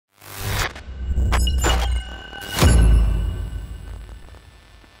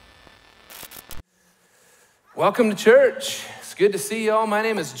Welcome to church. It's good to see you all. My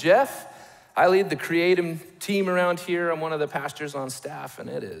name is Jeff. I lead the creative team around here. I'm one of the pastors on staff, and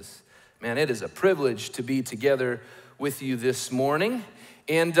it is a privilege to be together with you this morning.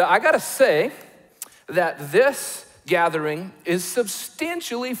 And I gotta say that this gathering is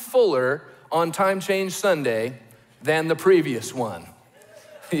substantially fuller on Time Change Sunday than the previous one.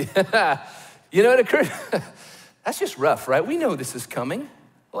 Yeah, you know, it occurred, that's just rough, right? We know this is coming.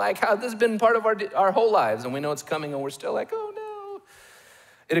 Like how this has been part of our whole lives, and we know it's coming, and we're still like, oh no.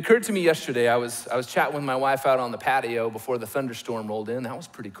 It occurred to me yesterday, I was chatting with my wife out on the patio before the thunderstorm rolled in. That was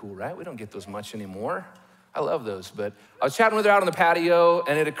pretty cool, right? We don't get those much anymore. I love those, but I was chatting with her out on the patio,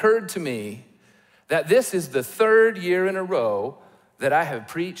 and it occurred to me that this is the third year in a row that I have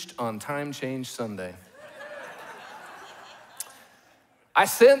preached on Time Change Sunday. I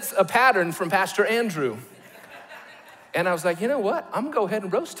sense a pattern from Pastor Andrew. And I was like, you know what? I'm gonna go ahead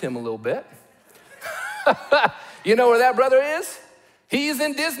and roast him a little bit. You know where that brother is? He's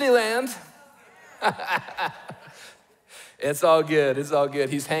in Disneyland. It's all good, it's all good.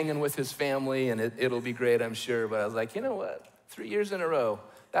 He's hanging with his family and it'll be great, I'm sure. But I was like, you know what? 3 years in a row,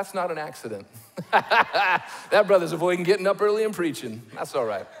 that's not an accident. That brother's avoiding getting up early and preaching. That's all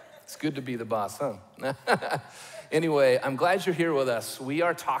right. It's good to be the boss, huh? Anyway, I'm glad you're here with us. We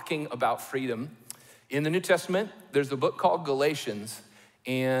are talking about freedom. In the New Testament, there's a book called Galatians,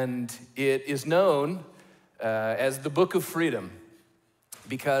 and it is known as the book of freedom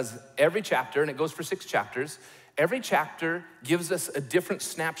because every chapter, and it goes for 6 chapters, every chapter gives us a different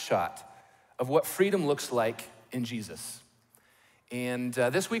snapshot of what freedom looks like in Jesus. And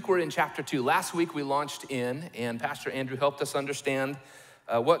this week we're in chapter 2. Last week we launched in, and Pastor Andrew helped us understand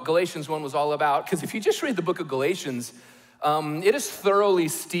what Galatians 1 was all about. Because if you just read the book of Galatians, it is thoroughly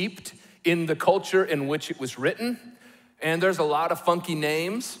steeped in the culture in which it was written. And there's a lot of funky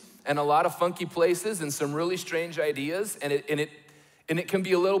names and a lot of funky places and some really strange ideas. And it can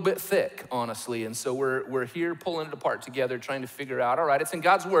be a little bit thick, honestly. And so we're here pulling it apart together, trying to figure out, all right, it's in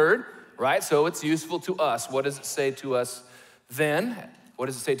God's word, right? So it's useful to us. What does it say to us then? What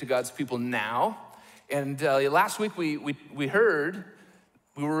does it say to God's people now? And last week we were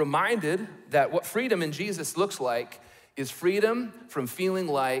reminded that what freedom in Jesus looks like is freedom from feeling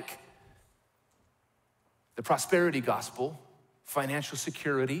like the prosperity gospel, financial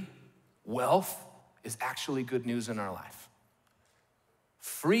security, wealth is actually good news in our life.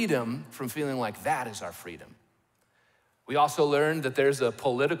 Freedom from feeling like that is our freedom. We also learned that there's a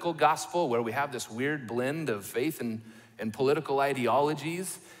political gospel where we have this weird blend of faith and political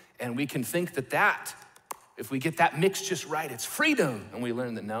ideologies, and we can think that if we get that mix just right, it's freedom. And we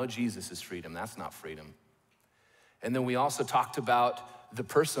learned that no, Jesus is freedom. That's not freedom. And then we also talked about the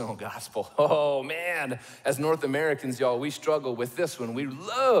personal gospel. Oh man, as North Americans, y'all, we struggle with this one. We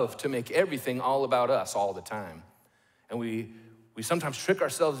love to make everything all about us all the time. And we sometimes trick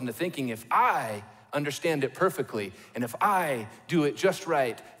ourselves into thinking if I understand it perfectly and if I do it just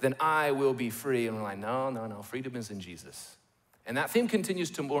right, then I will be free. And we're like, no, freedom is in Jesus. And that theme continues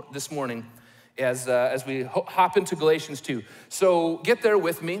this morning as we hop into Galatians 2. So get there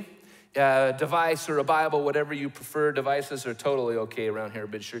with me. Device or a Bible, whatever you prefer. Devices are totally okay around here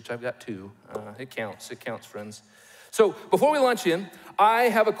at BridgeChurch. I've got 2. It counts, friends. So before we launch in, I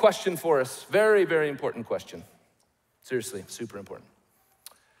have a question for us. Very, very important question. Seriously, super important.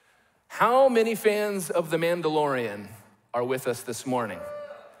 How many fans of The Mandalorian are with us this morning?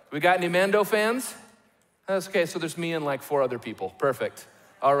 We got any Mando fans? That's okay, so there's me and like 4 other people. Perfect.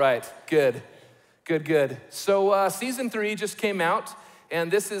 All right, good. So season 3 just came out. And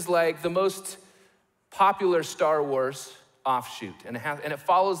this is like the most popular Star Wars offshoot. And it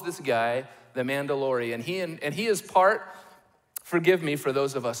follows this guy, the Mandalorian. He is part, forgive me for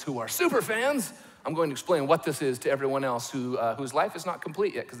those of us who are super fans, I'm going to explain what this is to everyone else whose life is not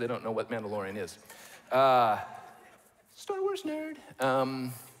complete yet because they don't know what Mandalorian is. Star Wars nerd.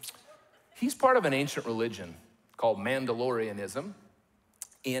 He's part of an ancient religion called Mandalorianism.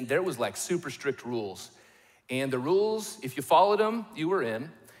 And there was like super strict rules. And the rules, if you followed them, you were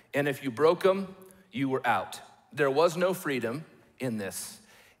in. And if you broke them, you were out. There was no freedom in this.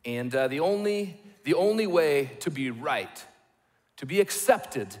 And the only way to be right, to be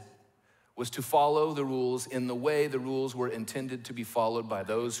accepted, was to follow the rules in the way the rules were intended to be followed by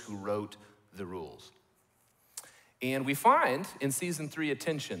those who wrote the rules. And we find in season 3 a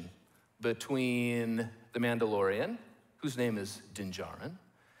tension between the Mandalorian, whose name is Din Djarin,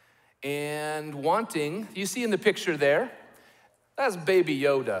 and wanting, you see in the picture there, that's baby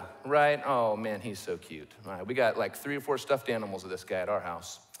Yoda, right? Oh man, he's so cute. All right, we got like 3 or 4 stuffed animals of this guy at our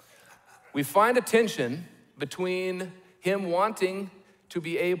house. We find a tension between him wanting to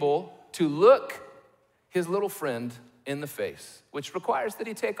be able to look his little friend in the face, which requires that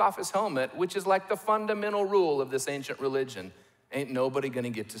he take off his helmet, which is like the fundamental rule of this ancient religion. Ain't nobody gonna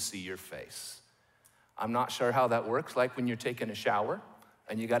get to see your face. I'm not sure how that works, like when you're taking a shower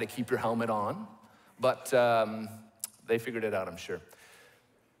and you gotta keep your helmet on, but they figured it out, I'm sure.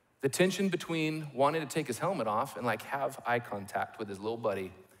 The tension between wanting to take his helmet off and like have eye contact with his little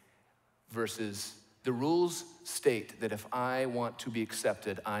buddy versus the rules state that if I want to be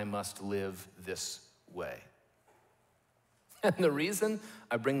accepted, I must live this way. And the reason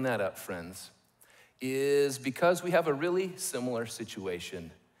I bring that up, friends, is because we have a really similar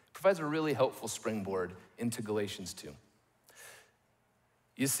situation. It provides a really helpful springboard into Galatians 2.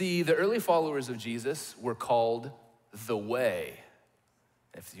 You see, the early followers of Jesus were called the Way.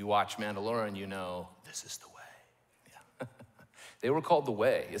 If you watch Mandalorian, you know this is the way. Yeah. They were called the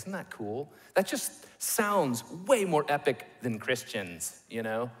Way. Isn't that cool? That just sounds way more epic than Christians, you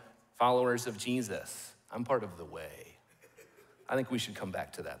know? Followers of Jesus. I'm part of the Way. I think we should come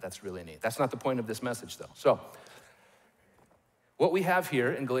back to that. That's really neat. That's not the point of this message, though. So, what we have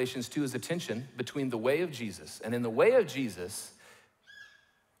here in Galatians 2 is a tension between the way of Jesus. And in the way of Jesus,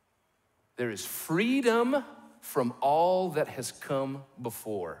 there is freedom from all that has come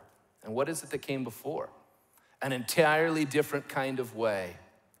before. And what is it that came before? An entirely different kind of way.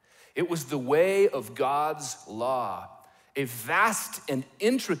 It was the way of God's law, a vast and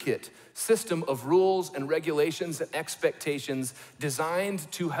intricate system of rules and regulations and expectations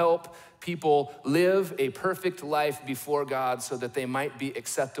designed to help people live a perfect life before God so that they might be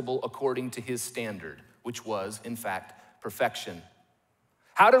acceptable according to his standard, which was, in fact, perfection.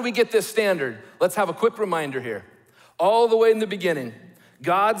 How did we get this standard? Let's have a quick reminder here. All the way in the beginning,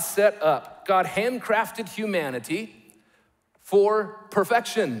 God handcrafted humanity for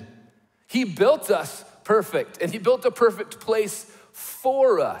perfection. He built us perfect, and he built a perfect place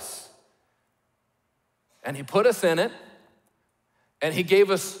for us. And he put us in it, and he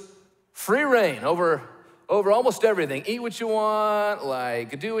gave us free reign over almost everything. Eat what you want,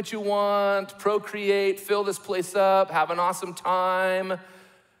 like do what you want, procreate, fill this place up, have an awesome time.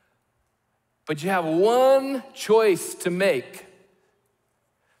 But you have one choice to make.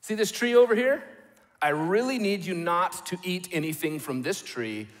 See this tree over here? I really need you not to eat anything from this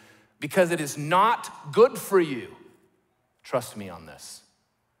tree because it is not good for you. Trust me on this.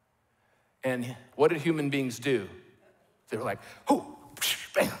 And what did human beings do? They were like, oh,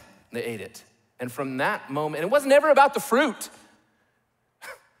 bam, they ate it. And from that moment, and it wasn't ever about the fruit.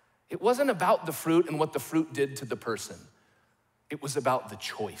 It wasn't about the fruit and what the fruit did to the person. It was about the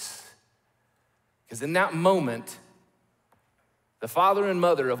choice. Because in that moment, the father and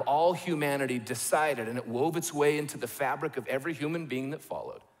mother of all humanity decided, and it wove its way into the fabric of every human being that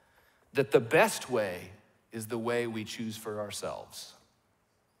followed, that the best way is the way we choose for ourselves.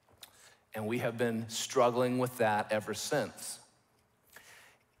 And we have been struggling with that ever since.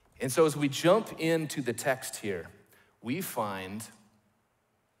 And so as we jump into the text here, we find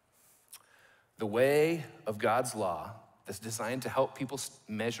the way of God's law that's designed to help people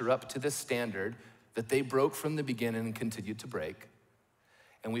measure up to this standard that they broke from the beginning and continued to break.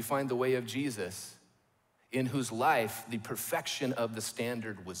 And we find the way of Jesus, in whose life the perfection of the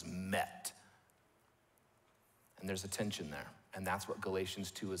standard was met. And there's a tension there, and that's what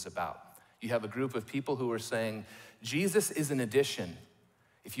Galatians 2 is about. You have a group of people who are saying, Jesus is an addition.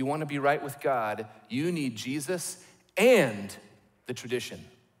 If you want to be right with God, you need Jesus and the tradition.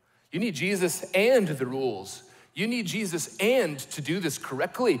 You need Jesus and the rules. You need Jesus and to do this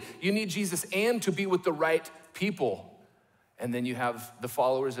correctly. You need Jesus and to be with the right people. And then you have the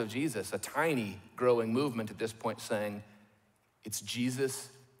followers of Jesus, a tiny growing movement at this point saying, it's Jesus,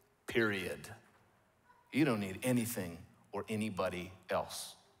 period. You don't need anything or anybody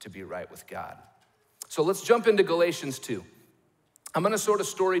else to be right with God. So let's jump into Galatians 2. I'm gonna sort of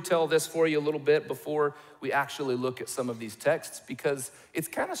storytell this for you a little bit before we actually look at some of these texts because it's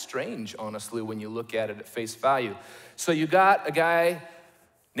kind of strange, honestly, when you look at it at face value. So you got a guy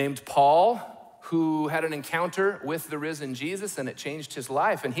named Paul who had an encounter with the risen Jesus and it changed his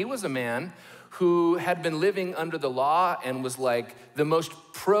life. And he was a man who had been living under the law and was like the most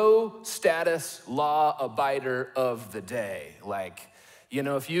pro-status law abider of the day. Like, you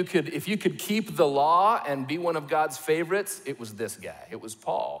know, if you could keep the law and be one of God's favorites, it was this guy, it was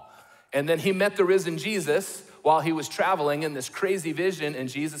Paul. And then he met the risen Jesus while he was traveling in this crazy vision, and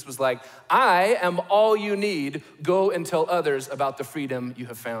Jesus was like, I am all you need. Go and tell others about the freedom you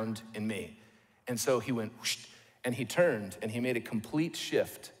have found in me. And so he went, whoosh, and he turned, and he made a complete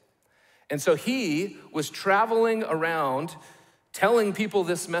shift. And so he was traveling around telling people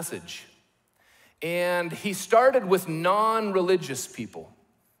this message. And he started with non-religious people.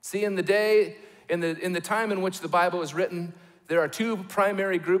 See, in the day in the time in which the Bible is written, there are two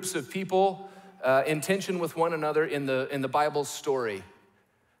primary groups of people in tension with one another in the Bible's story.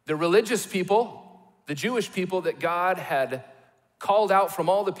 The religious people, the Jewish people that God had called out from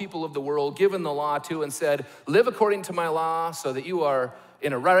all the people of the world, given the law to, and said, live according to my law so that you are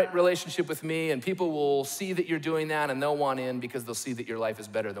in a right relationship with me, and people will see that you're doing that and they'll want in because they'll see that your life is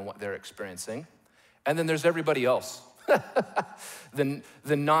better than what they're experiencing. And then there's everybody else, the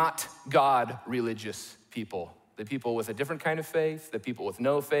not God religious people, the people with a different kind of faith, the people with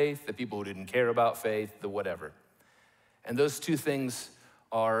no faith, the people who didn't care about faith, the whatever. And those two things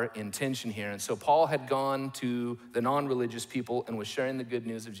are in tension here. And so Paul had gone to the non-religious people and was sharing the good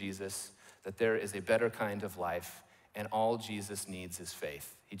news of Jesus, that there is a better kind of life, and all Jesus needs is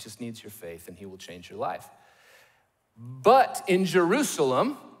faith. He just needs your faith and he will change your life. But in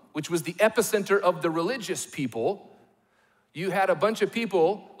Jerusalem, which was the epicenter of the religious people, you had a bunch of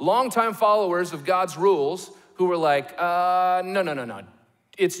people, longtime followers of God's rules, who were like, no.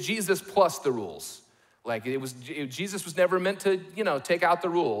 It's Jesus plus the rules. Like Jesus was never meant to, take out the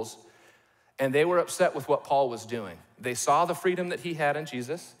rules. And they were upset with what Paul was doing. They saw the freedom that he had in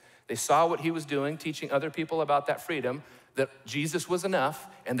Jesus. They saw what he was doing, teaching other people about that freedom, that Jesus was enough,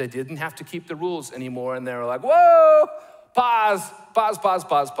 and they didn't have to keep the rules anymore. And they were like, whoa, pause.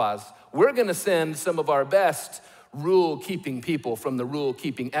 We're gonna send some of our best rule-keeping people from the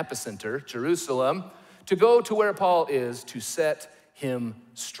rule-keeping epicenter, Jerusalem, to go to where Paul is to set him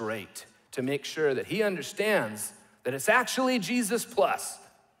straight, to make sure that he understands that it's actually Jesus plus,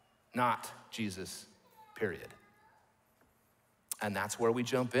 not Jesus, period. And that's where we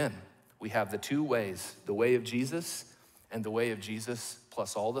jump in. We have the two ways, the way of Jesus and the way of Jesus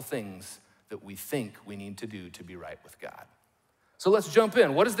plus all the things that we think we need to do to be right with God. So let's jump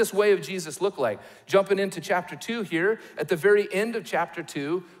in. What does this way of Jesus look like? Jumping into chapter 2 here, at the very end of chapter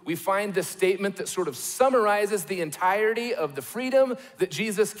 2, we find this statement that sort of summarizes the entirety of the freedom that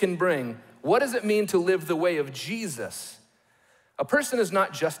Jesus can bring. What does it mean to live the way of Jesus? A person is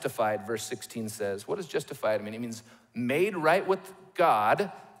not justified, verse 16 says. What does justified mean? It means made right with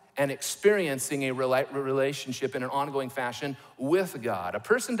God and experiencing a relationship in an ongoing fashion with God. A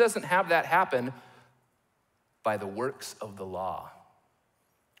person doesn't have that happen by the works of the law,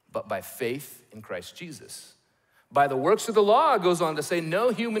 but by faith in Christ Jesus. By the works of the law, it goes on to say, no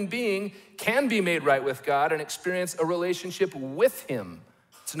human being can be made right with God and experience a relationship with him.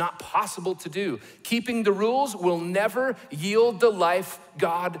 It's not possible to do. Keeping the rules will never yield the life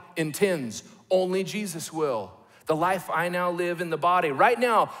God intends. Only Jesus will. The life I now live in the body, right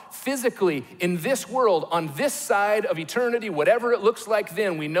now, physically, in this world, on this side of eternity, whatever it looks like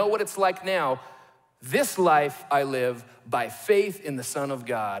then, we know what it's like now. This life I live by faith in the Son of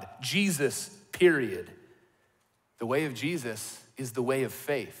God, Jesus, period. The way of Jesus is the way of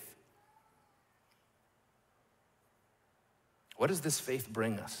faith. What does this faith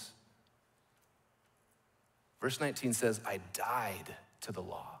bring us? Verse 19 says, I died to the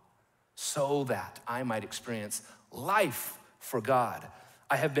law so that I might experience life for God.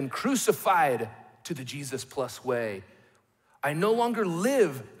 I have been crucified to the Jesus plus way. I no longer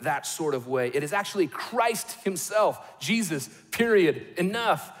live that sort of way. It is actually Christ himself, Jesus, period,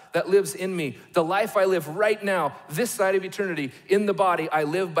 enough, that lives in me. The life I live right now, this side of eternity, in the body, I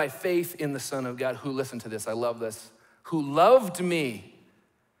live by faith in the Son of God, who, listen to this, I love this, who loved me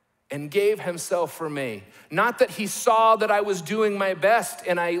and gave himself for me. Not that he saw that I was doing my best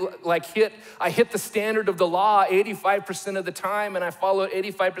and I hit the standard of the law 85% of the time and I followed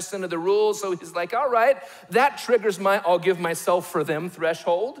 85% of the rules. So he's like, all right, that triggers my I'll give myself for them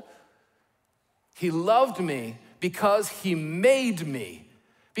threshold. He loved me because he made me,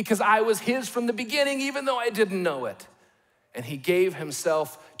 because I was his from the beginning, even though I didn't know it. And he gave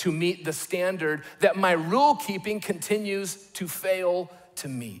himself to meet the standard that my rule keeping continues to fail to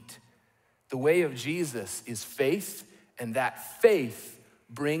meet. The way of Jesus is faith, and that faith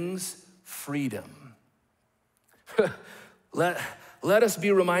brings freedom. Let us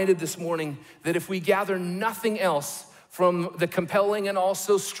be reminded this morning that if we gather nothing else from the compelling and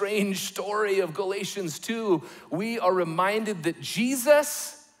also strange story of Galatians 2, we are reminded that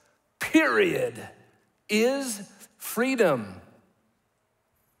Jesus, period, is freedom.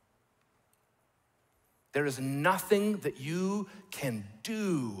 There is nothing that you can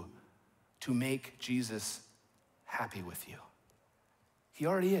do to make Jesus happy with you. He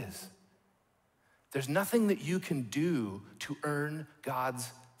already is. There's nothing that you can do to earn God's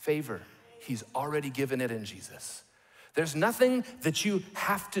favor. He's already given it in Jesus. There's nothing that you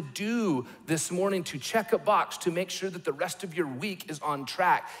have to do this morning to check a box to make sure that the rest of your week is on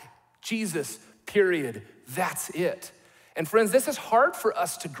track. Jesus, period. That's it. And friends, this is hard for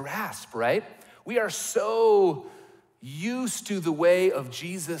us to grasp, right? We are so used to the way of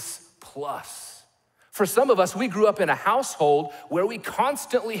Jesus plus. For some of us, we grew up in a household where we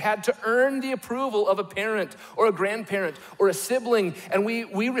constantly had to earn the approval of a parent or a grandparent or a sibling, and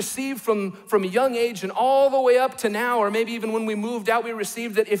we received from a young age and all the way up to now, or maybe even when we moved out, we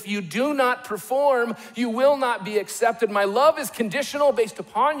received that if you do not perform, you will not be accepted. My love is conditional based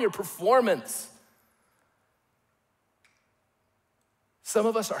upon your performance. Some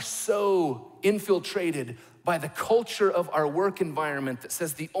of us are so infiltrated by the culture of our work environment that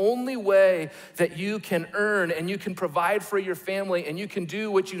says the only way that you can earn and you can provide for your family and you can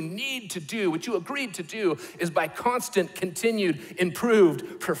do what you need to do, what you agreed to do, is by constant, continued,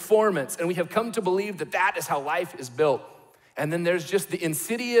 improved performance. And we have come to believe that that is how life is built. And then there's just the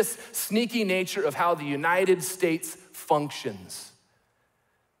insidious, sneaky nature of how the United States functions.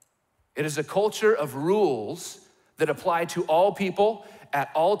 It is a culture of rules that apply to all people at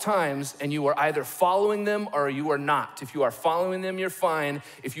all times, and you are either following them or you are not. If you are following them, you're fine.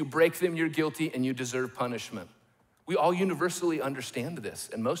 If you break them, you're guilty and you deserve punishment. We all universally understand this,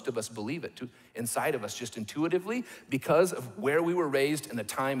 and most of us believe it inside of us just intuitively because of where we were raised and the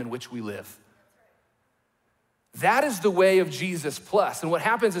time in which we live. That is the way of Jesus plus. And what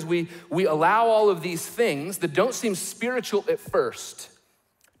happens is we allow all of these things that don't seem spiritual at first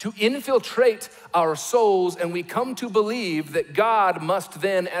to infiltrate our souls, and we come to believe that God must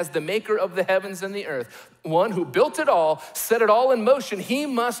then, as the maker of the heavens and the earth, one who built it all, set it all in motion, he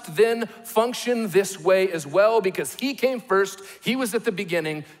must then function this way as well because he came first, he was at the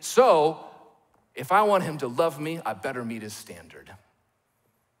beginning, so if I want him to love me, I better meet his standard.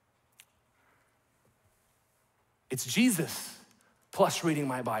 It's Jesus plus reading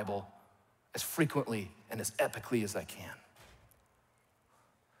my Bible as frequently and as epically as I can.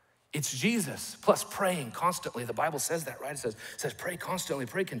 It's Jesus plus praying constantly. The Bible says that, right? It says pray constantly,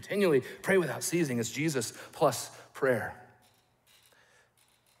 pray continually, pray without ceasing. It's Jesus plus prayer.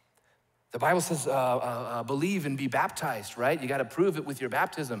 The Bible says believe and be baptized, right? You got to prove it with your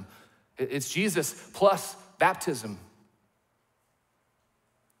baptism. It's Jesus plus baptism.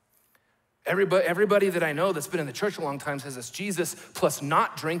 Everybody that I know that's been in the church a long time says it's Jesus plus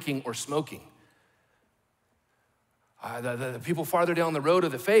not drinking or smoking. The people farther down the road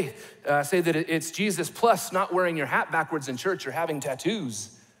of the faith say that it's Jesus plus not wearing your hat backwards in church or having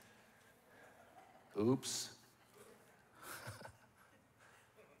tattoos. Oops.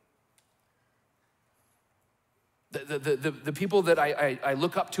 The people that I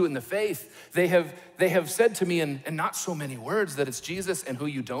look up to in the faith, they have said to me in not so many words that it's Jesus and who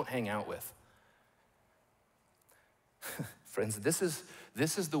you don't hang out with. Friends, this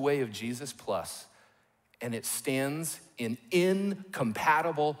is the way of Jesus plus. And it stands in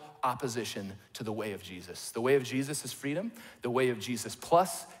incompatible opposition to the way of Jesus. The way of Jesus is freedom. The way of Jesus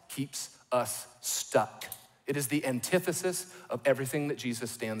plus keeps us stuck. It is the antithesis of everything that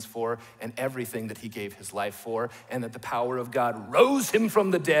Jesus stands for and everything that he gave his life for, and that the power of God rose him from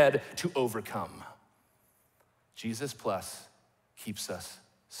the dead to overcome. Jesus plus keeps us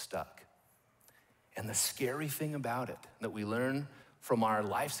stuck. And the scary thing about it that we learn from our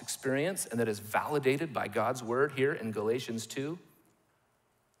life's experience and that is validated by God's word here in Galatians 2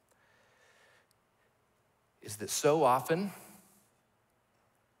 is that so often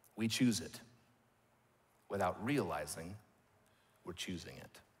we choose it without realizing we're choosing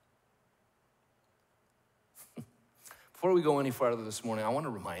it. Before we go any farther this morning, I want to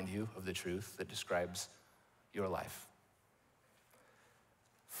remind you of the truth that describes your life.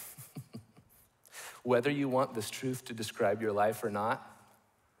 Whether you want this truth to describe your life or not,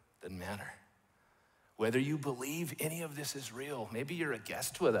 doesn't matter. Whether you believe any of this is real, maybe you're a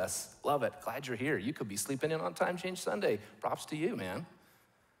guest with us. Love it, glad you're here. You could be sleeping in on Time Change Sunday. Props to you, man.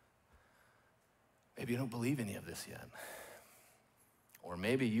 Maybe you don't believe any of this yet. Or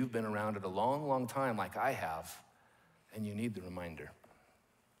maybe you've been around it a long, long time like I have, and you need the reminder.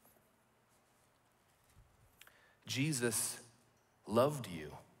 Jesus loved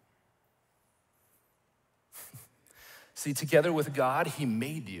you. See, together with God, he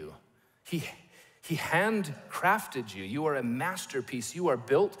made you. He handcrafted you. You are a masterpiece. You are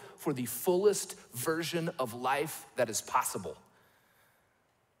built for the fullest version of life that is possible.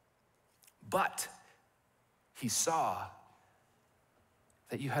 But he saw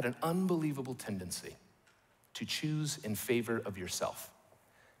that you had an unbelievable tendency to choose in favor of yourself,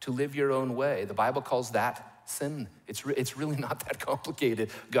 to live your own way. The Bible calls that sin. It's really not that complicated.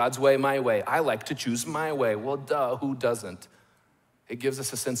 God's way, my way. I like to choose my way. Well, duh, who doesn't? It gives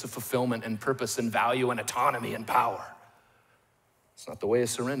us a sense of fulfillment and purpose and value and autonomy and power. It's not the way of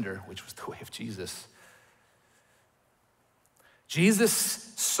surrender, which was the way of Jesus.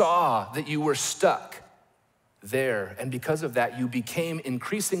 Jesus saw that you were stuck there, and because of that, you became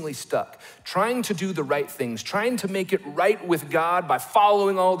increasingly stuck, trying to do the right things, trying to make it right with God by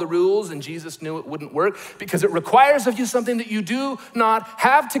following all the rules, and Jesus knew it wouldn't work because it requires of you something that you do not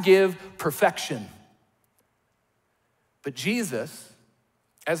have to give: perfection. But Jesus,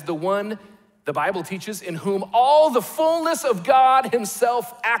 as the one the Bible teaches in whom all the fullness of God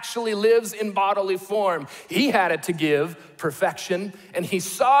himself actually lives in bodily form, he had it to give, perfection, and he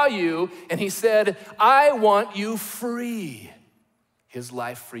saw you and he said, I want you free. His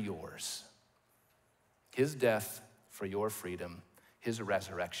life for yours, his death for your freedom, his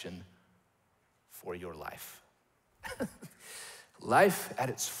resurrection for your life. Life at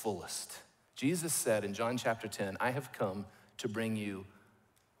its fullest. Jesus said in John chapter 10, I have come to bring you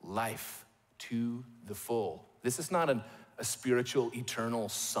life to the full. This is not a spiritual, eternal,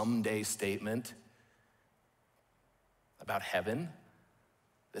 someday statement about heaven.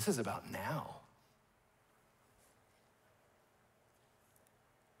 This is about now.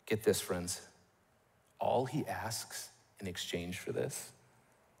 Get this, friends. All he asks in exchange for this: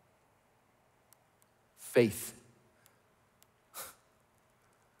 faith.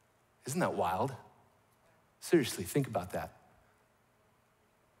 Isn't that wild? Seriously, think about that.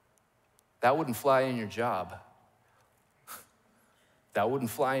 That wouldn't fly in your job. That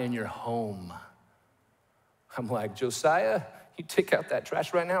wouldn't fly in your home. I'm like, Josiah, you take out that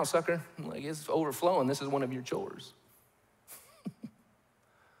trash right now, sucker. I'm like, it's overflowing. This is one of your chores.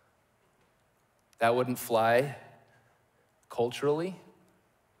 That wouldn't fly culturally,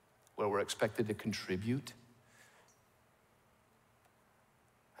 where we're expected to contribute.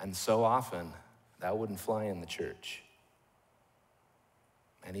 And so often, that wouldn't fly in the church.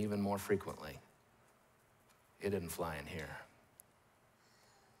 And even more frequently, it didn't fly in here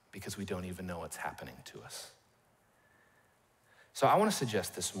because we don't even know what's happening to us. So I want to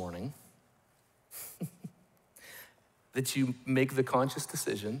suggest this morning that you make the conscious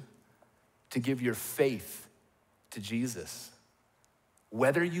decision to give your faith to Jesus,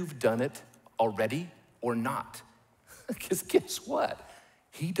 whether you've done it already or not. Because guess what?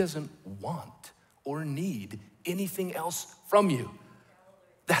 He doesn't want or need anything else from you.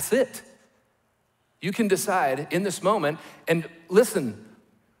 That's it. You can decide in this moment, and listen,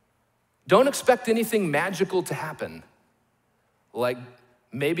 don't expect anything magical to happen. Like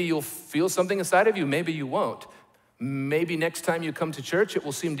maybe you'll feel something inside of you, maybe you won't. Maybe next time you come to church, it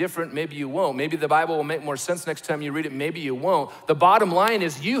will seem different, maybe you won't. Maybe the Bible will make more sense next time you read it, maybe you won't. The bottom line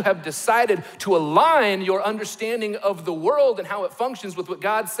is you have decided to align your understanding of the world and how it functions with what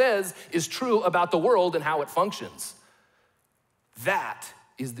God says is true about the world and how it functions. That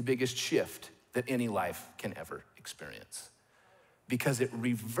is the biggest shift that any life can ever experience, because it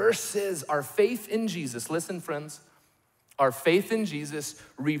reverses our faith in Jesus. Listen, friends, our faith in Jesus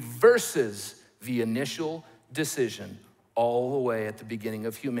reverses the initial decision all the way at the beginning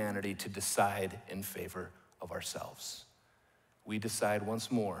of humanity to decide in favor of ourselves. We decide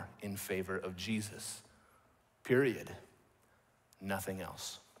once more in favor of Jesus, period. Nothing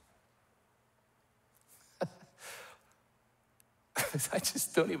else. I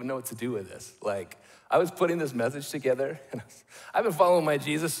just don't even know what to do with this. Like, I was putting this message together, and I've been following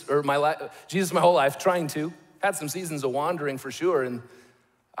Jesus my whole life, trying to. Had some seasons of wandering for sure, and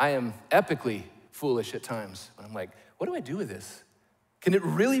I am epically foolish at times. But I'm like, what do I do with this? Can it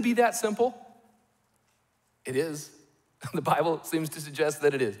really be that simple? It is. The Bible seems to suggest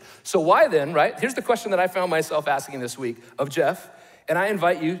that it is. So why then, right? Here's the question that I found myself asking this week of Jeff, and I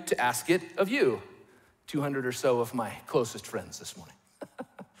invite you to ask it of you. 200 or so of my closest friends this morning.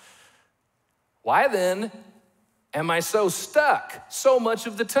 Why then am I so stuck so much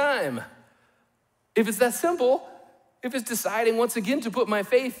of the time? If it's that simple, if it's deciding once again to put my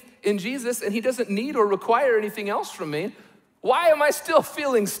faith in Jesus and he doesn't need or require anything else from me, why am I still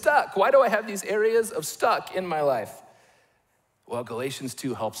feeling stuck? Why do I have these areas of stuck in my life? Well, Galatians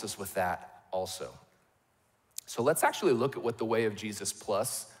 2 helps us with that also. So let's actually look at what the way of Jesus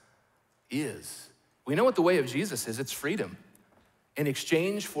plus is. We know what the way of Jesus is. It's freedom. In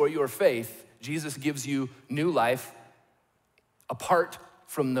exchange for your faith, Jesus gives you new life apart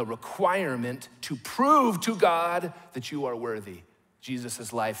from the requirement to prove to God that you are worthy.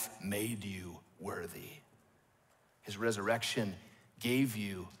 Jesus' life made you worthy. His resurrection gave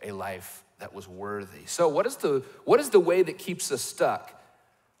you a life that was worthy. So what is the way that keeps us stuck?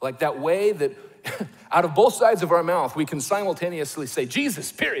 Like that way that out of both sides of our mouth, we can simultaneously say,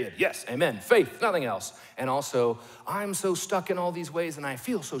 Jesus, period, yes, amen, faith, nothing else. And also, I'm so stuck in all these ways and I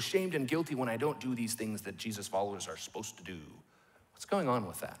feel so shamed and guilty when I don't do these things that Jesus followers are supposed to do. What's going on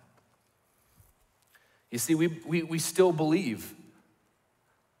with that? You see, we still believe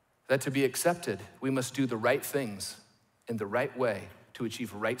That to be accepted, we must do the right things in the right way to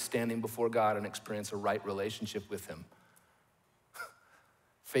achieve right standing before God and experience a right relationship with him.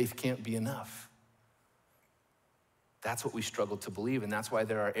 Faith can't be enough. That's what we struggle to believe, and that's why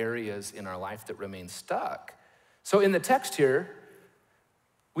there are areas in our life that remain stuck. So in the text here,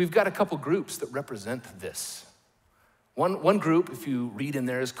 we've got a couple groups that represent this. One group, if you read in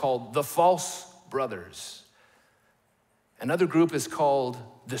there, is called the false brothers. Another group is called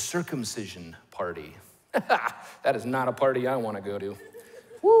the circumcision party. That is not a party I want to go to.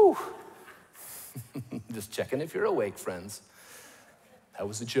 Woo! Just checking if you're awake, friends. That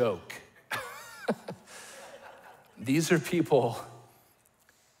was a joke. These are people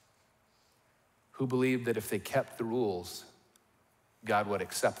who believe that if they kept the rules, God would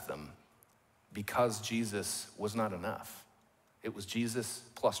accept them because Jesus was not enough. It was Jesus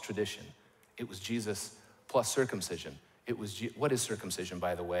plus tradition. It was Jesus plus circumcision. What is circumcision,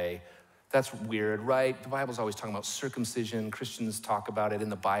 by the way? That's weird, right? The Bible's always talking about circumcision. Christians talk about it in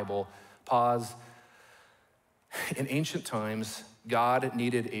the Bible. Pause. In ancient times, God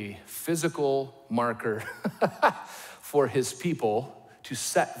needed a physical marker for his people to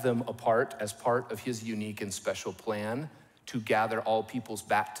set them apart as part of his unique and special plan to gather all peoples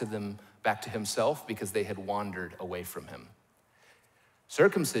back to himself because they had wandered away from him.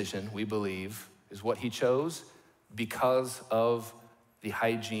 Circumcision, we believe, is what he chose because of the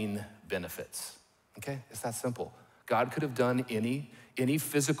hygiene benefits. Okay, it's that simple. God could have done any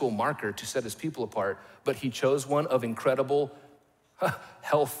physical marker to set his people apart, but he chose one of incredible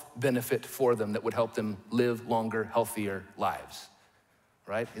health benefit for them that would help them live longer, healthier lives,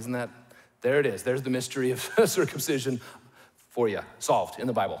 right? Isn't that, there it is. There's the mystery of circumcision for you, solved in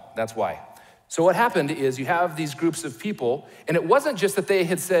the Bible. That's why. So what happened is you have these groups of people, and it wasn't just that they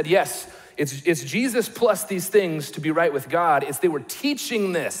had said, yes, it's Jesus plus these things to be right with God. It's they were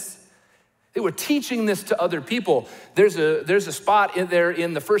teaching this. They were teaching this to other people. There's a spot in there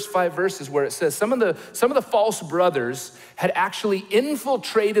in the first 5 verses where it says some of the false brothers had actually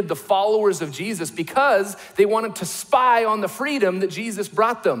infiltrated the followers of Jesus because they wanted to spy on the freedom that Jesus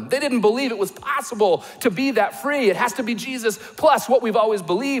brought them. They didn't believe it was possible to be that free. It has to be Jesus plus what we've always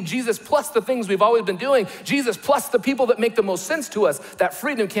believed, Jesus plus the things we've always been doing, Jesus plus the people that make the most sense to us. That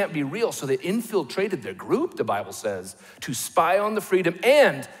freedom can't be real. So they infiltrated their group, the Bible says, to spy on the freedom.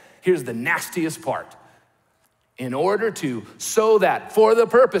 And here's the nastiest part. In order to sow that for the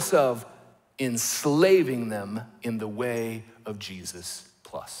purpose of enslaving them in the way of Jesus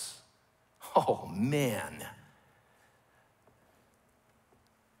plus. Oh, man.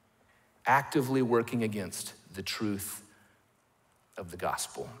 Actively working against the truth of the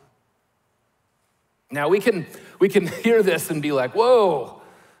gospel. Now, we can hear this and be like, whoa,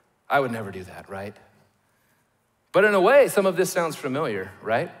 I would never do that, right? But in a way, some of this sounds familiar,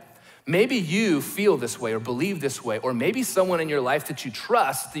 right? Maybe you feel this way or believe this way, or maybe someone in your life that you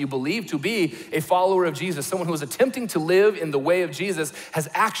trust, that you believe to be a follower of Jesus, someone who is attempting to live in the way of Jesus, has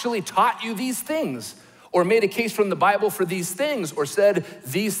actually taught you these things, or made a case from the Bible for these things, or said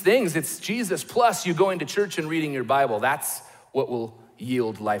these things. It's Jesus plus you going to church and reading your Bible. That's what will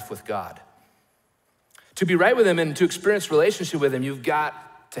yield life with God. To be right with him and to experience relationship with him, you've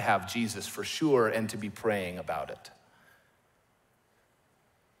got to have Jesus for sure and to be praying about it.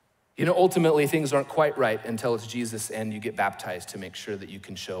 You know, ultimately, things aren't quite right until it's Jesus and you get baptized to make sure that you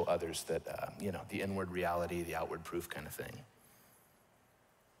can show others that, the inward reality, the outward proof kind of thing.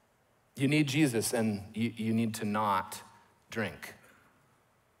 You need Jesus and you need to not drink.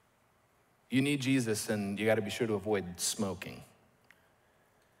 You need Jesus and you got to be sure to avoid smoking.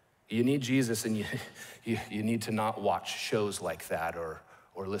 You need Jesus and you need to not watch shows like that or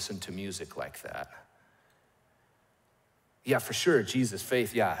listen to music like that. Yeah, for sure, Jesus,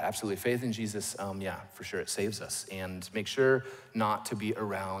 faith, yeah, absolutely. Faith in Jesus, for sure, it saves us. And make sure not to be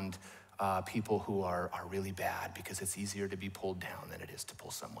around people who are really bad because it's easier to be pulled down than it is to pull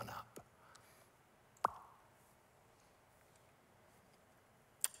someone up.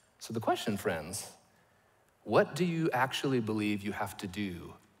 So the question, friends, what do you actually believe you have to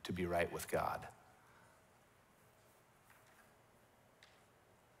do to be right with God?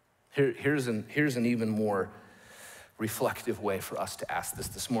 Here's an even more reflective way for us to ask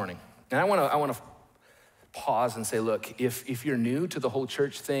this morning. And I want to pause and say, look, if you're new to the whole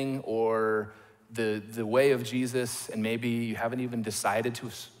church thing or the way of Jesus, and maybe you haven't even decided to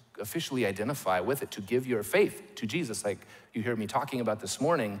officially identify with it, to give your faith to Jesus, like you hear me talking about this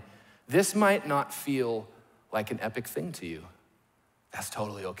morning, this might not feel like an epic thing to you. That's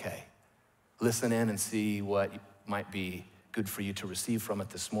totally okay. Listen in and see what might be good for you to receive from it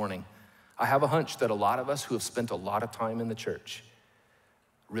this morning. I have a hunch that a lot of us who have spent a lot of time in the church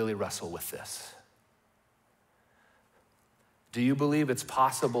really wrestle with this. Do you believe it's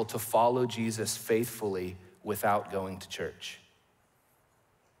possible to follow Jesus faithfully without going to church?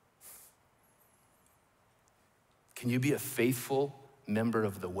 Can you be a faithful member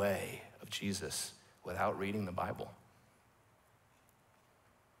of the way of Jesus without reading the Bible?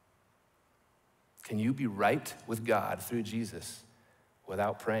 Can you be right with God through Jesus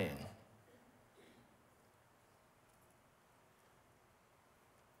without praying?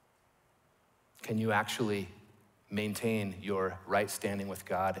 Can you actually maintain your right standing with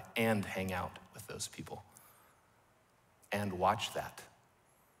God and hang out with those people and watch that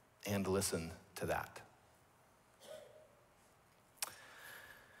and listen to that?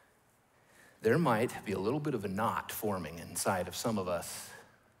 There might be a little bit of a knot forming inside of some of us.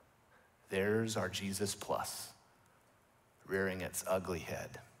 There's our Jesus plus rearing its ugly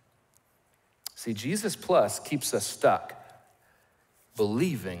head. See, Jesus plus keeps us stuck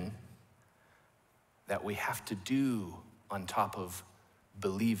believing that we have to do on top of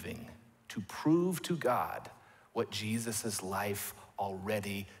believing to prove to God what Jesus' life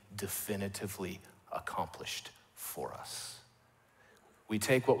already definitively accomplished for us. We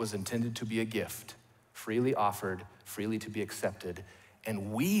take what was intended to be a gift, freely offered, freely to be accepted,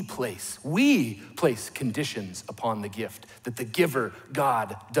 and we place conditions upon the gift that the giver,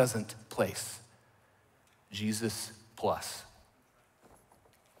 God, doesn't place. Jesus plus.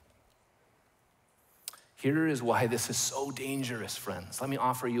 Here is why this is so dangerous, friends. Let me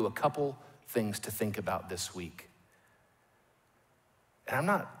offer you a couple things to think about this week. And I'm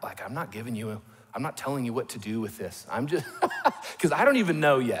not telling you what to do with this. I'm just, because I don't even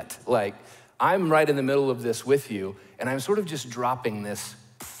know yet. I'm right in the middle of this with you, and I'm sort of just dropping this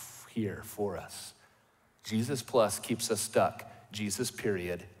here for us. Jesus plus keeps us stuck. Jesus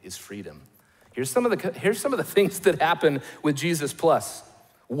period is freedom. Here's some of the things that happen with Jesus plus.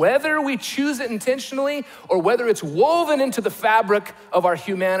 Whether we choose it intentionally or whether it's woven into the fabric of our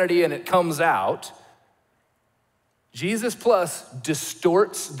humanity and it comes out, Jesus plus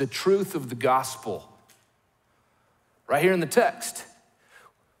distorts the truth of the gospel. Right here in the text,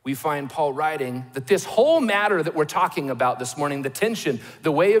 we find Paul writing that this whole matter that we're talking about this morning, the tension,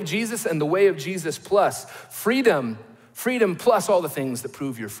 the way of Jesus and the way of Jesus plus, freedom plus all the things that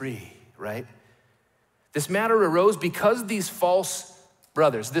prove you're free, right? This matter arose because these false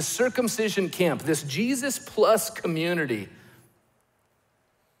brothers, this circumcision camp, this Jesus plus community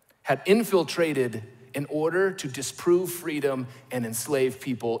had infiltrated in order to disprove freedom and enslave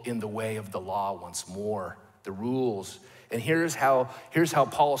people in the way of the law once more, the rules. And here's how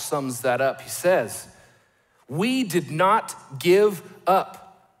Paul sums that up. He says, we did not give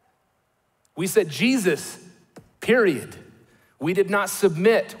up. We said Jesus, period. We did not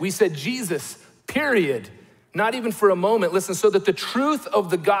submit. We said Jesus, period. Not even for a moment. Listen, so that the truth of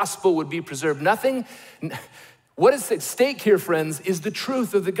the gospel would be preserved. What is at stake here, friends, is the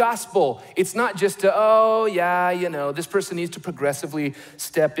truth of the gospel. It's not just this person needs to progressively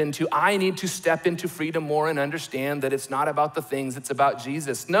I need to step into freedom more and understand that it's not about the things, it's about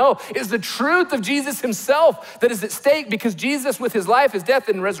Jesus. No, it's the truth of Jesus himself that is at stake, because Jesus with his life, his death,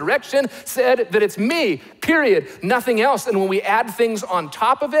 and resurrection said that it's me, period, nothing else. And when we add things on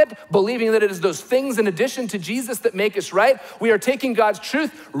top of it, believing that it is those things in addition to Jesus that make us right, we are taking God's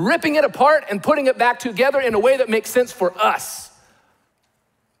truth, ripping it apart, and putting it back together in a way that makes sense for us.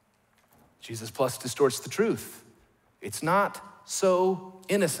 Jesus plus distorts the truth. It's not so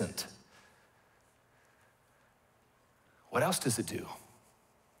innocent. What else does it do?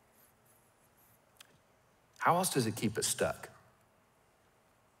 How else does it keep us stuck?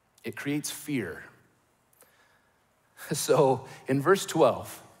 It creates fear. So in verse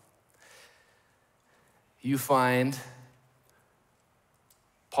 12, you find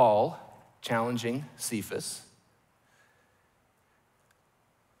Paul challenging Cephas,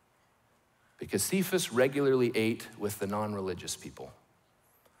 because Cephas regularly ate with the non-religious people.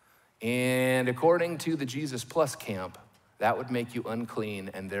 And according to the Jesus plus camp, that would make you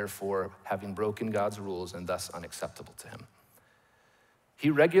unclean and therefore having broken God's rules and thus unacceptable to him. He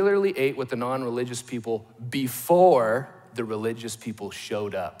regularly ate with the non-religious people before the religious people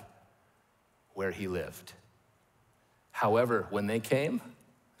showed up where he lived. However, when they came,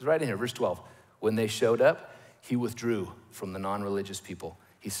 it's right in here, verse 12. When they showed up, he withdrew from the non-religious people.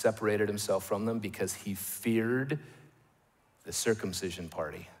 He separated himself from them because he feared the circumcision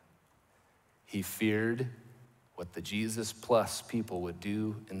party. He feared what the Jesus plus people would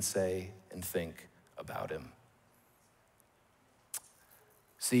do and say and think about him.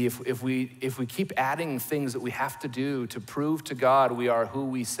 See, if we keep adding things that we have to do to prove to God we are who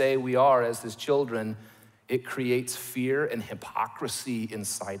we say we are as his children, it creates fear and hypocrisy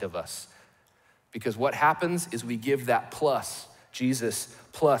inside of us. Because what happens is we give that plus, Jesus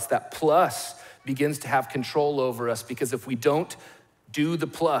plus, that plus begins to have control over us, because if we don't do the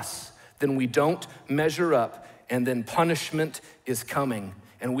plus, then we don't measure up, and then punishment is coming.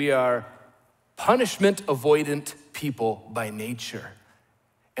 And we are punishment avoidant people by nature.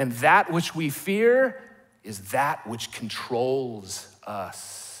 And that which we fear is that which controls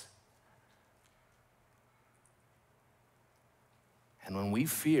us. And when we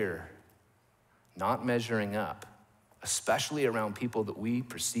fear not measuring up, especially around people that we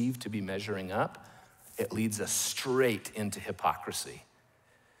perceive to be measuring up, it leads us straight into hypocrisy.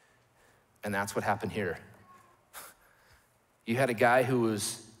 And that's what happened here. You had a guy who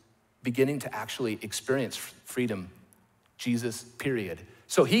was beginning to actually experience freedom, Jesus, period.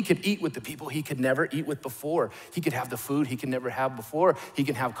 So he could eat with the people he could never eat with before. He could have the food he could never have before. He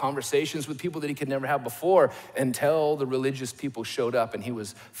can have conversations with people that he could never have before, until the religious people showed up, and he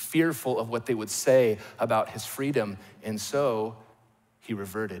was fearful of what they would say about his freedom. And so he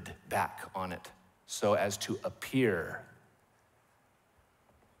reverted back on it so as to appear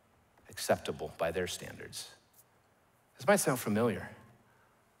acceptable by their standards. This might sound familiar.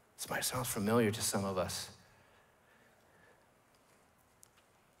 This might sound familiar to some of us.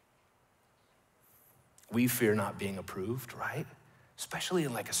 We fear not being approved, right? Especially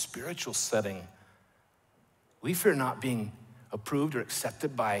in like a spiritual setting. We fear not being approved or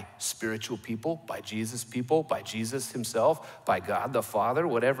accepted by spiritual people, by Jesus himself, by God the Father,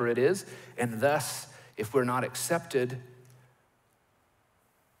 whatever it is. And thus, if we're not accepted,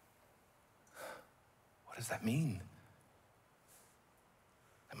 what does that mean?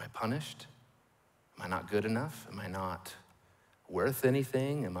 Am I punished? Am I not good enough? Am I not worth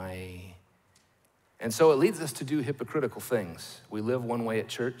anything? And so it leads us to do hypocritical things. We live one way at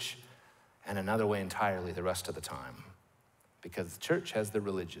church and another way entirely the rest of the time, because the church has the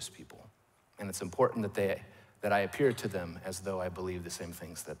religious people. And it's important that I appear to them as though I believe the same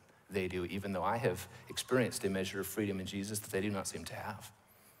things that they do, even though I have experienced a measure of freedom in Jesus that they do not seem to have.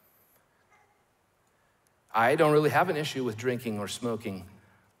 I don't really have an issue with drinking or smoking,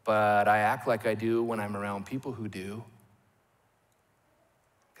 but I act like I do when I'm around people who do,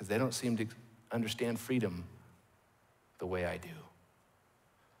 because they don't seem to understand freedom the way I do.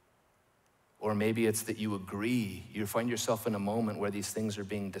 Or maybe it's that you agree. You find yourself in a moment where these things are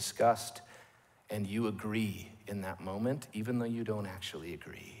being discussed, and you agree in that moment, even though you don't actually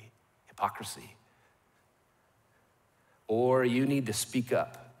agree. Hypocrisy. Or you need to speak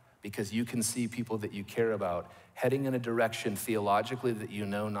up because you can see people that you care about heading in a direction theologically that you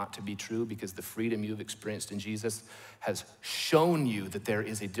know not to be true, because the freedom you've experienced in Jesus has shown you that there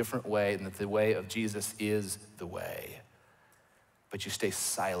is a different way, and that the way of Jesus is the way. But you stay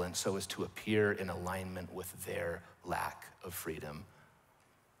silent so as to appear in alignment with their lack of freedom.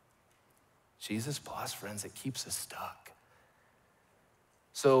 Jesus plus, friends, it keeps us stuck.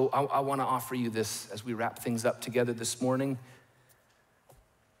 So I want to offer you this as we wrap things up together this morning.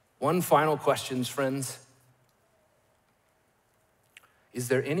 One final question, friends. Is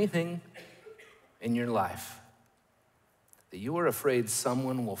there anything in your life that you are afraid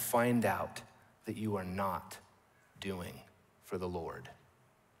someone will find out that you are not doing for the Lord?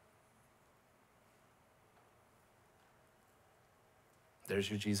 There's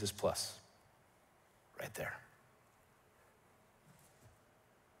your Jesus plus, right there.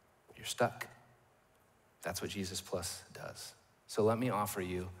 You're stuck. That's what Jesus plus does. So let me offer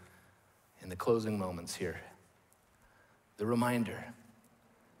you, in the closing moments here, the reminder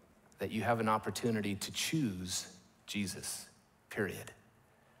that you have an opportunity to choose Jesus, period.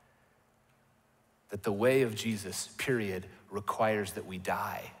 That the way of Jesus, period, requires that we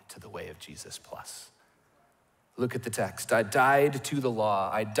die to the way of Jesus plus. Look at the text. I died to the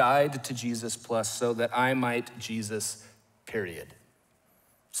law. I died to Jesus plus so that I might Jesus, period.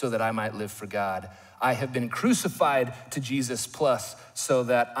 So that I might live for God. I have been crucified to Jesus plus so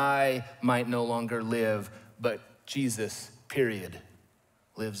that I might no longer live, but Jesus, period,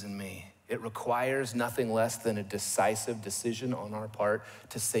 lives in me. It requires nothing less than a decisive decision on our part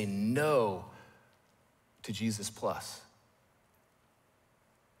to say no to Jesus plus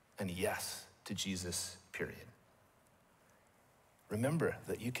and yes to Jesus, period. Remember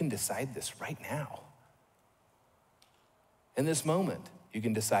that you can decide this right now. In this moment, you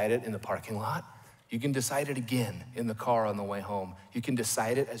can decide it in the parking lot. You can decide it again in the car on the way home. You can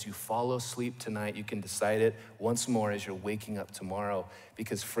decide it as you fall asleep tonight. You can decide it once more as you're waking up tomorrow.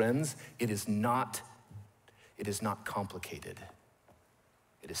 Because friends, it is not complicated.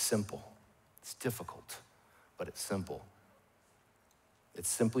 It is simple. It's difficult, but it's simple. It's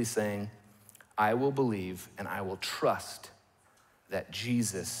simply saying, I will believe and I will trust that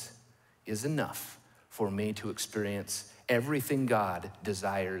Jesus is enough for me to experience everything God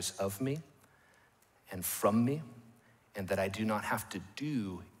desires of me and from me, and that I do not have to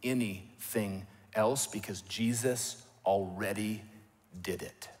do anything else because Jesus already did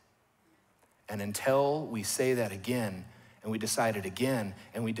it. And until we say that again, and we decide it again,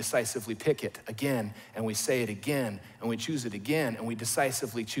 and we decisively pick it again, and we say it again, and we choose it again, and we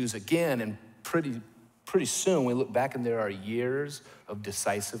decisively choose again, and pretty soon we look back and there are years of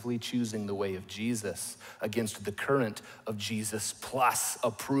decisively choosing the way of Jesus against the current of Jesus plus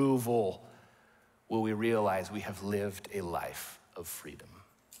approval, will we realize we have lived a life of freedom.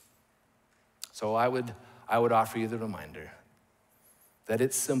 So I would offer you the reminder that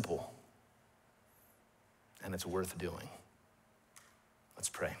it's simple and it's worth doing. Let's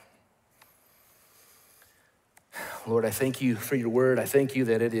pray. Lord, I thank you for your word. I thank you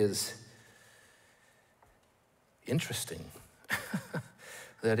that it is interesting,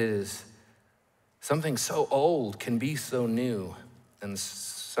 that it is something so old can be so new, and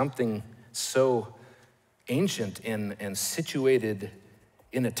something so ancient and situated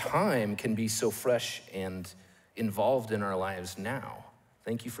in a time can be so fresh and involved in our lives now.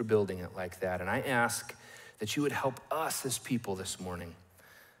 Thank you for building it like that. And I ask that you would help us as people this morning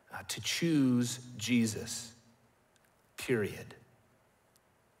to choose Jesus, period.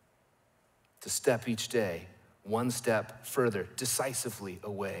 To step each day one step further, decisively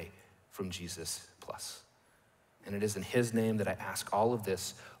away from Jesus plus. And it is in his name that I ask all of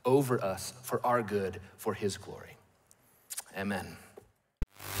this over us for our good, for his glory. Amen.